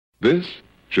This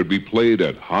should be played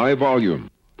at high volume,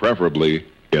 preferably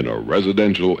in a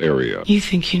residential area. You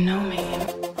think you know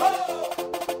me?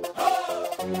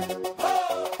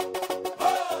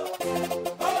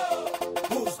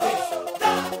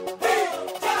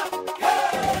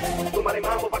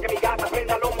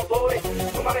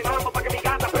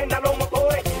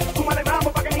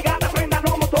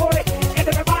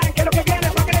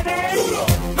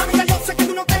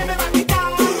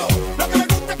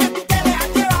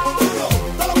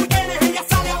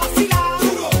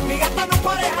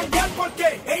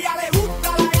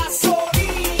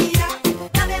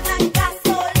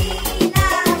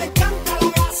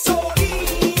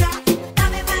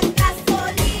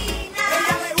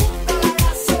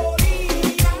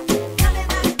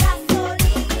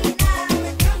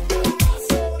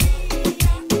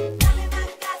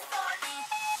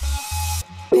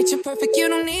 Perfect, you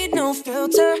don't need no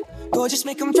filter. Gorgeous,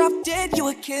 make them drop dead, you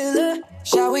a killer.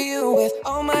 Shower you with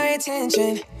all my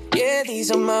attention. Yeah,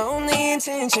 these are my only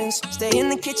intentions. Stay in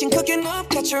the kitchen cooking up,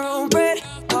 cut your own bread.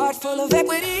 Heart full of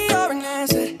equity, you're an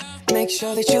asset. Make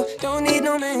sure that you don't need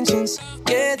no mentions.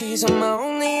 Yeah, these are my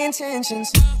only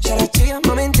intentions. Shout out to your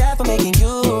mom and dad for making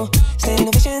you. Stay in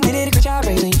the vision, they did a great job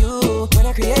raising you. When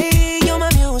I create, you're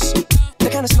my muse. The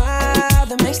kind of smile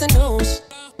that makes the news.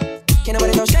 Can't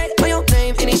nobody throw shade on your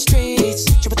name in these streets.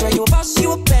 Triple threat, you a boss,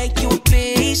 you a bank, you a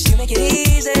beast. You make it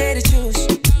easy to choose.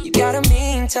 You got a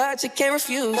mean touch, I can't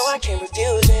refuse. No, I can't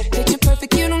refuse it. Picture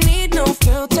perfect, you don't need no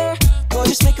filter.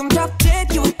 Gorgeous, make them drop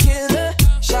dead, you a killer.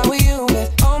 Shower you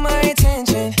with all my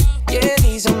attention. Yeah,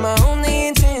 these are my only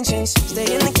intentions.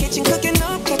 Stay in the kitchen cooking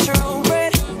up, cut your own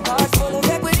bread. Heart full of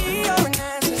equity, you're an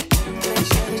asset. Make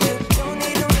sure that you don't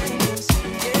need no mentions.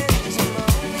 Yeah, these are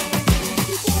my only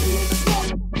intentions.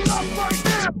 Get up right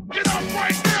now! Get up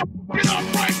right now! Get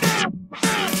up right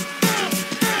now!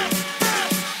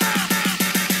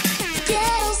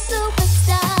 Ghetto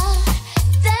superstar,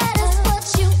 that is what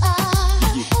you are.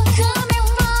 Coming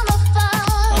from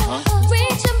afar,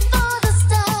 reaching for the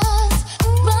stars.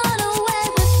 Run away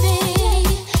with me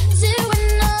to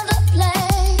another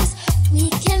place. We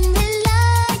can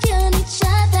rely on each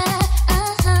other.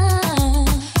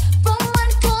 From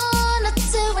one corner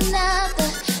to another.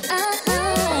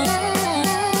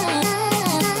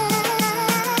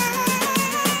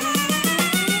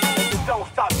 Don't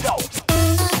stop, yo!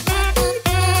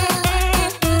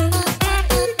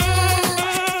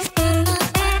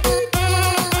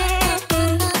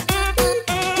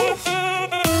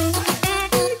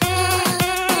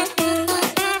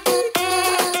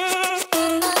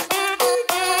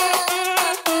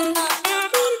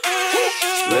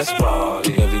 Let's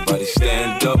party, everybody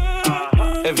stand up.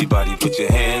 Everybody put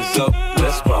your hands up.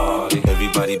 Let's party,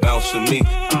 everybody bounce with me.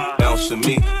 Bounce with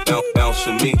me, bounce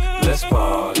with me. Let's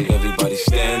party, everybody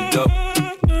stand up.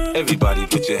 Everybody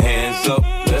put your hands up.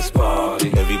 Let's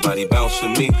party, everybody bounce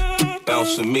with me.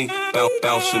 Bounce with me,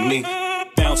 bounce with me.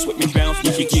 Bounce with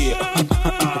me,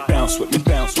 yeah. Bounce with me,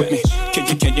 bounce with me. Can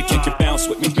you bounce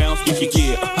with me,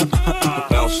 yeah.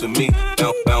 Bounce with me,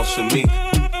 bounce with me.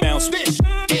 Bounce, This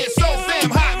is so damn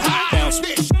hot. bounce,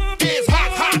 This is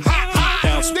hot.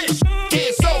 bounce. This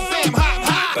is so damn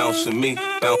hot. Bounce with me,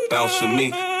 bounce with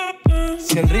me.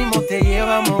 Si el ritmo te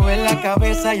lleva a mover la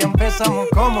cabeza, ya empezamos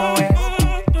como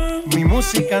es. Mi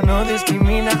música no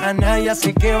discrimina a nadie,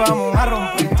 así que vamos a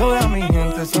romper. Toda mi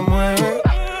gente se mueve,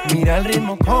 mira el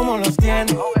ritmo como los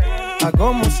tiene.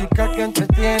 Hago música que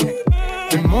entretiene.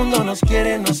 El mundo nos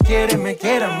quiere, me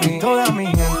quiere a mí. Toda mi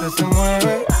gente se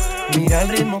mueve, mira el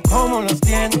ritmo como los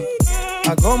tiene.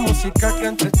 Hago música que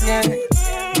entretiene.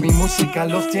 Mi música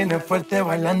los tiene fuerte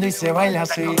bailando y se baila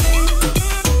así.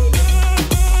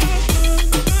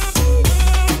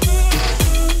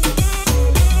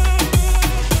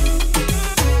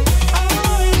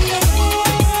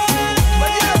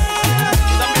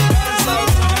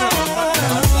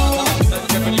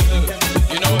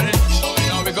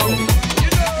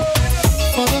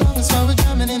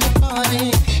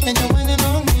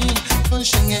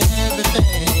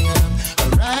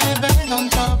 Right back on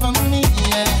top of me,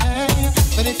 yeah.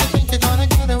 But if you think you're gonna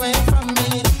get away from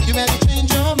me, you better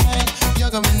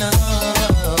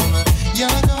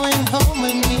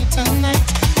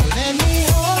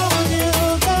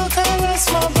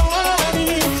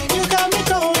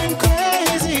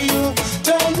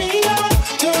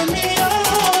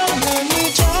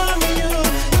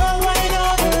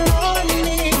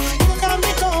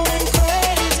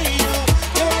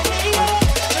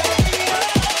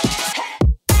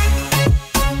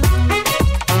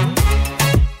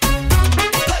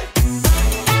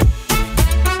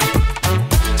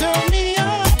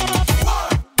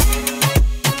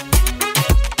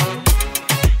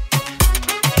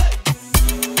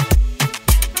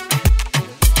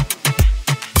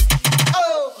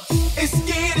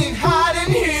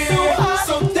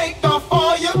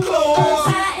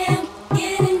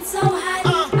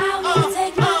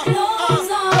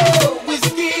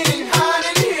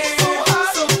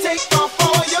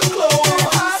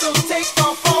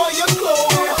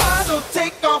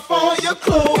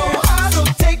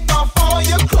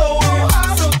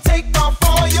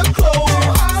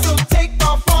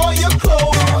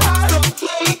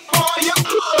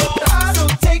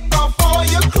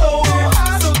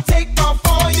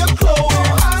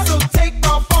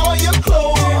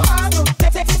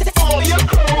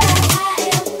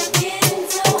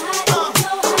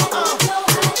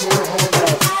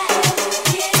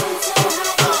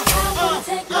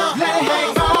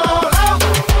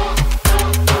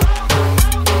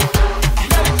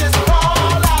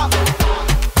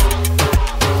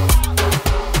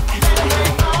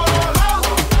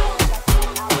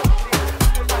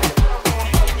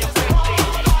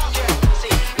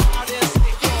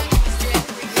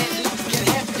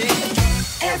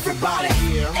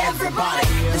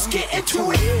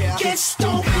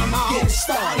stoked. Get it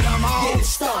started. Get it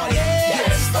started.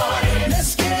 Get it started.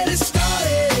 Let's get it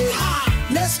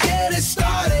started. Let's get it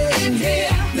started in here.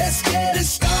 Let's get it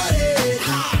started.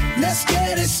 Let's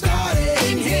get it started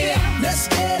in here. Let's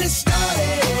get it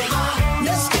started.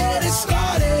 Let's get it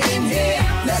started in here.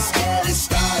 Let's get it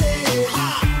started.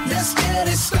 Let's get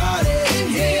it started in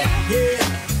here.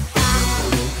 Yeah.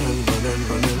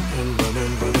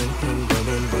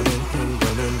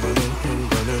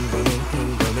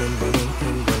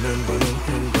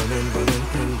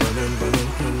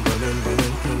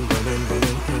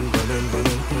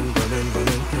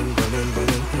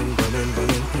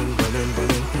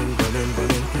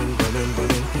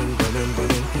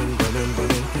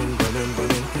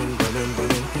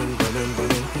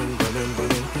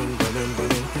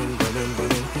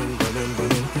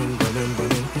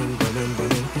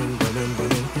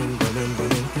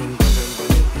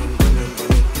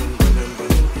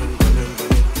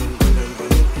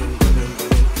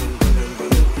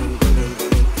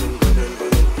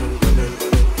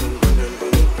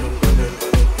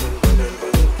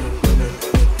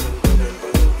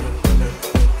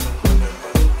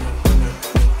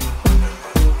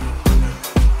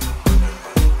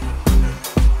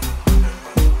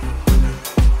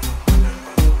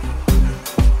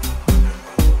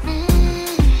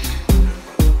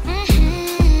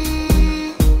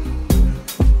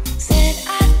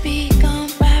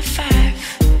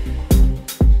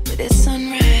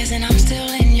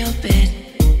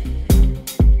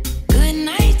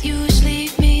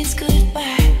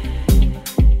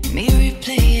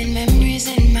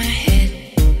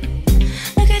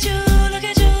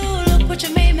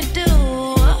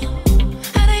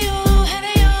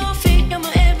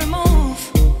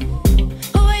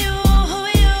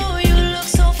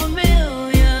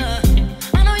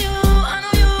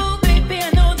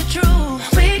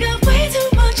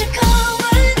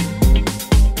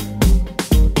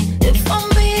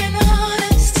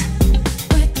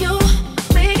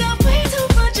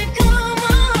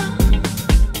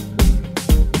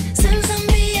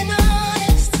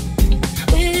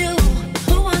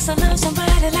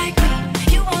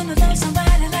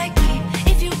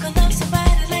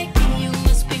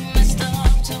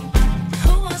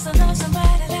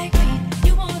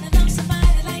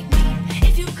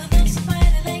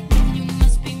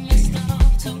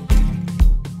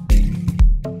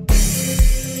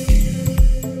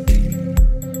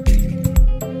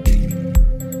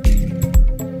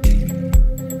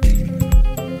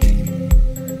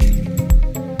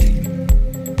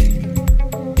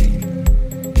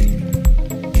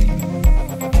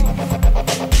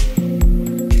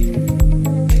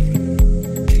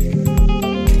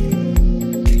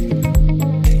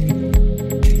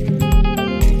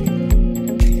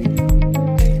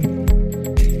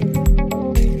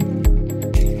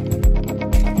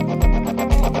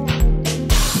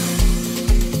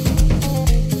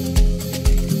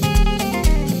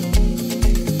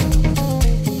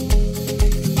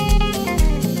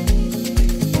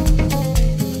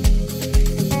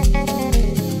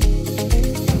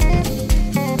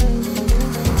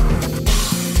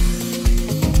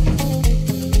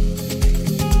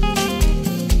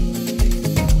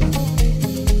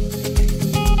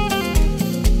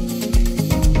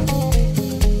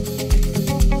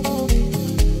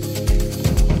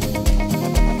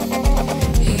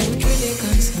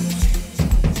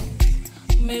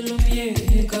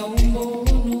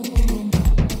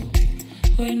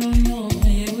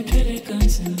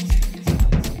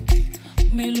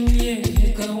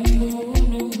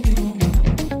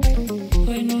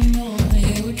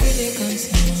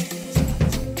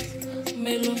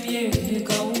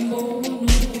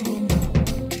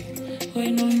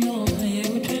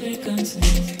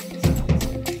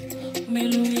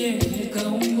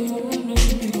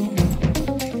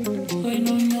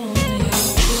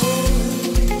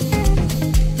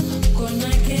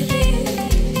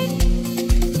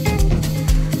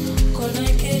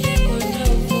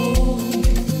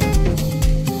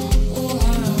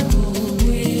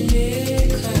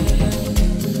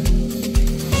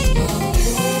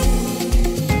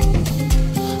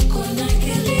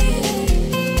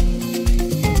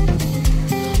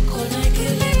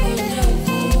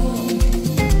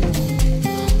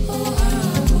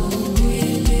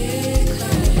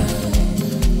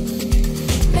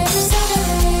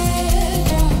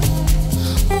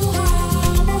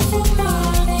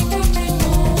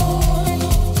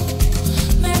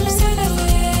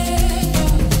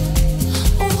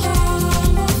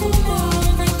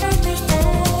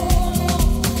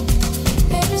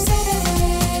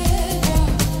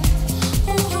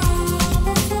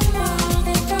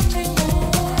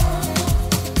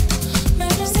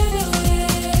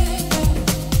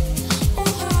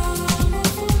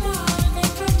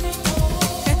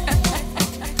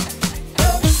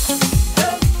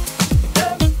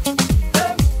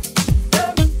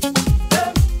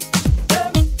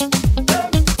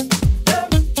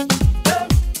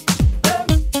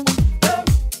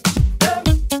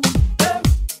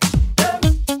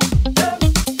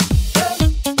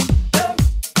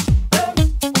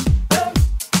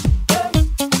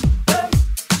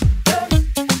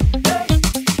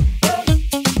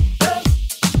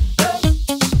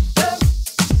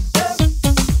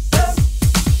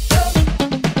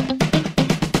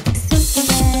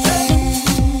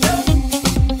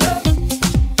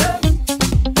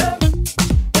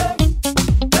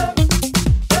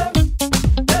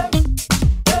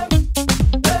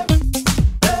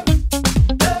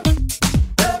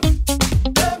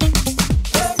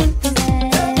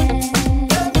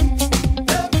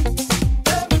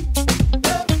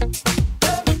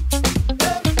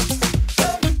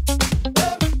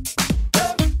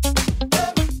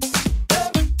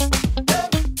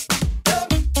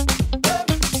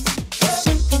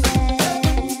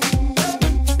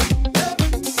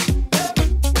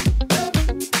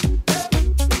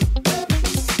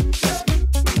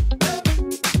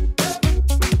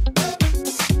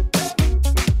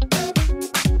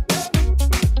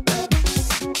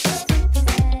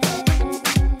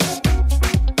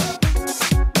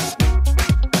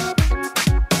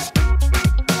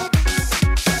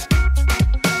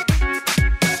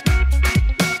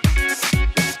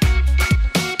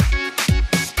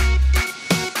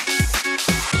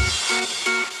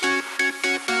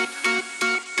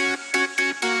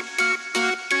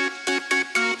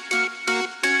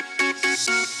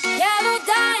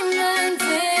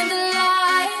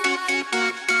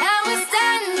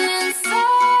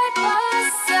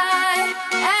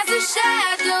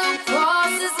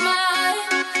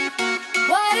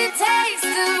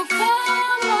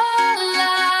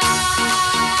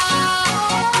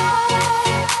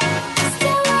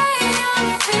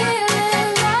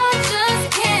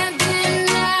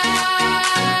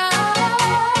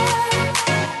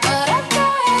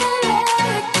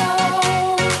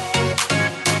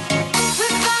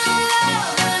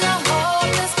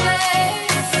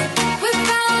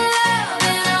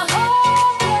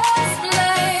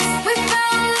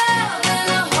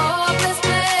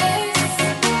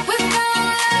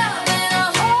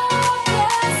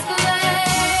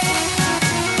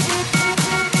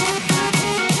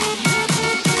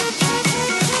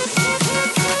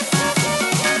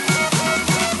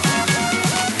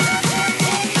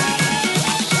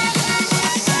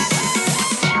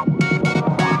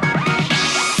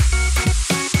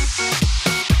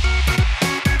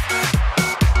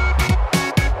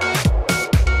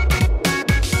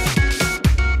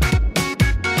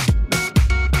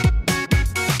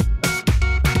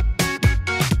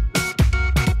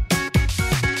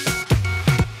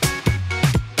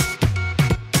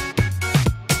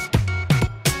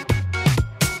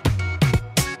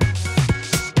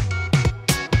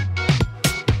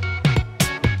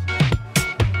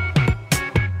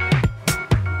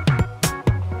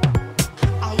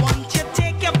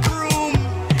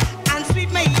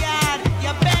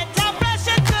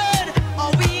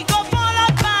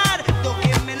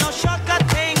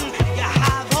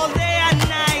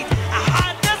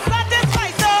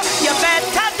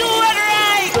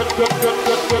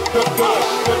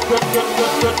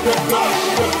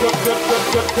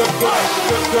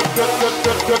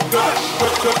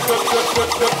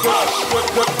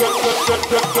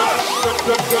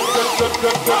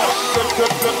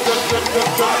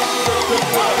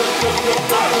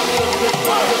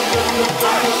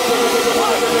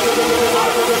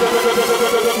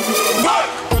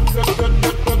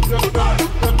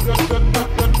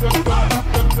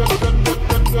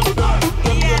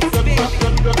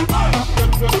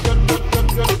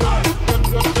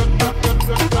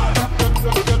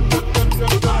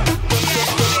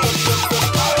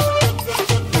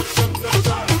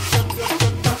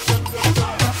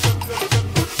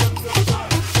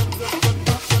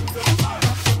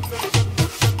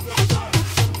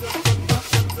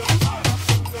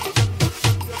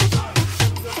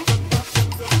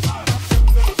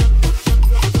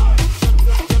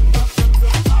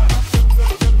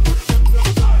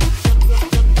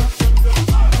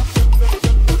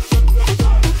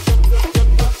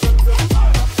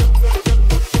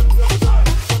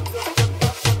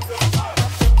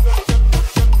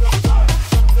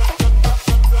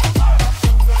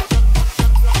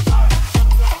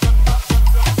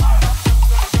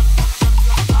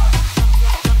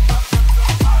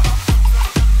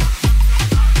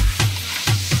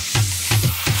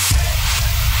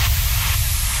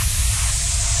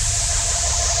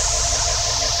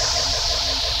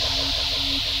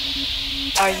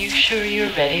 Are you sure you're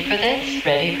ready for this?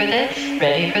 Ready for this?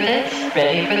 Ready for this?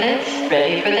 Ready for this?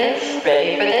 Ready for this?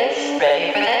 Ready for this?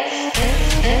 Ready for this?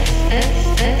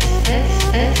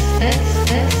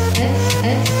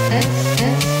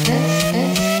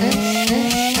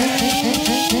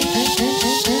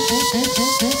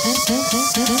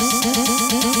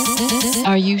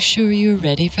 Are you sure you're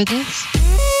ready for this?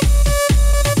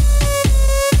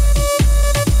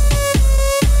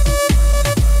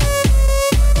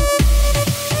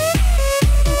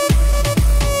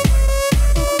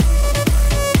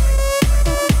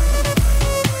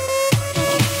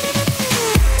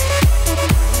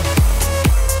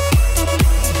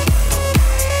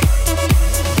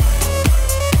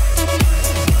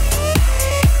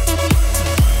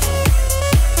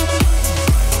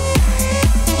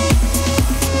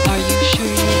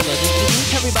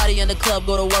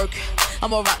 Go to work.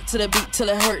 I'ma rock to the beat till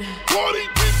it hurt. Party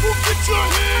people, get your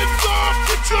hands up,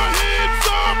 get your hands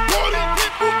up. Party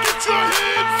people, get your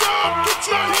hands up, get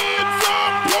your hands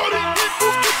up. Party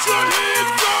people, get your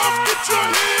hands up, get your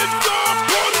hands up.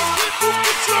 Party people,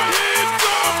 get your hands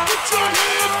up, get your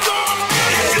hands up.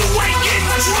 If you ain't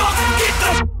getting drunk, get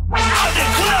the out the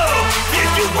club. If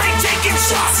you ain't taking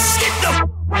shots, get the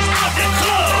out the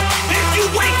club. If you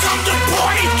ain't come to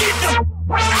party, get the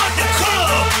out the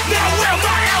club. Now where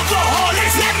my alcohol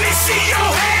is, let me see your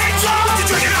hands up. What you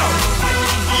drinking on?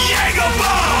 Jaeger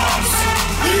bombs,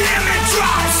 lemon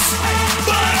drops,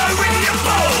 butter in your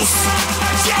bowls,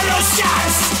 yellow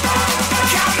shots,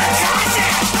 kamikaze,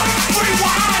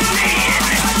 rewind man.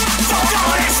 Fuck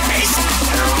all this space,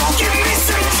 give me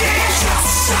some gin.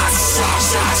 Shots, shots, shots,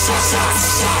 shots, shots,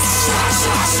 shots, shots,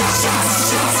 shots, shots, shots.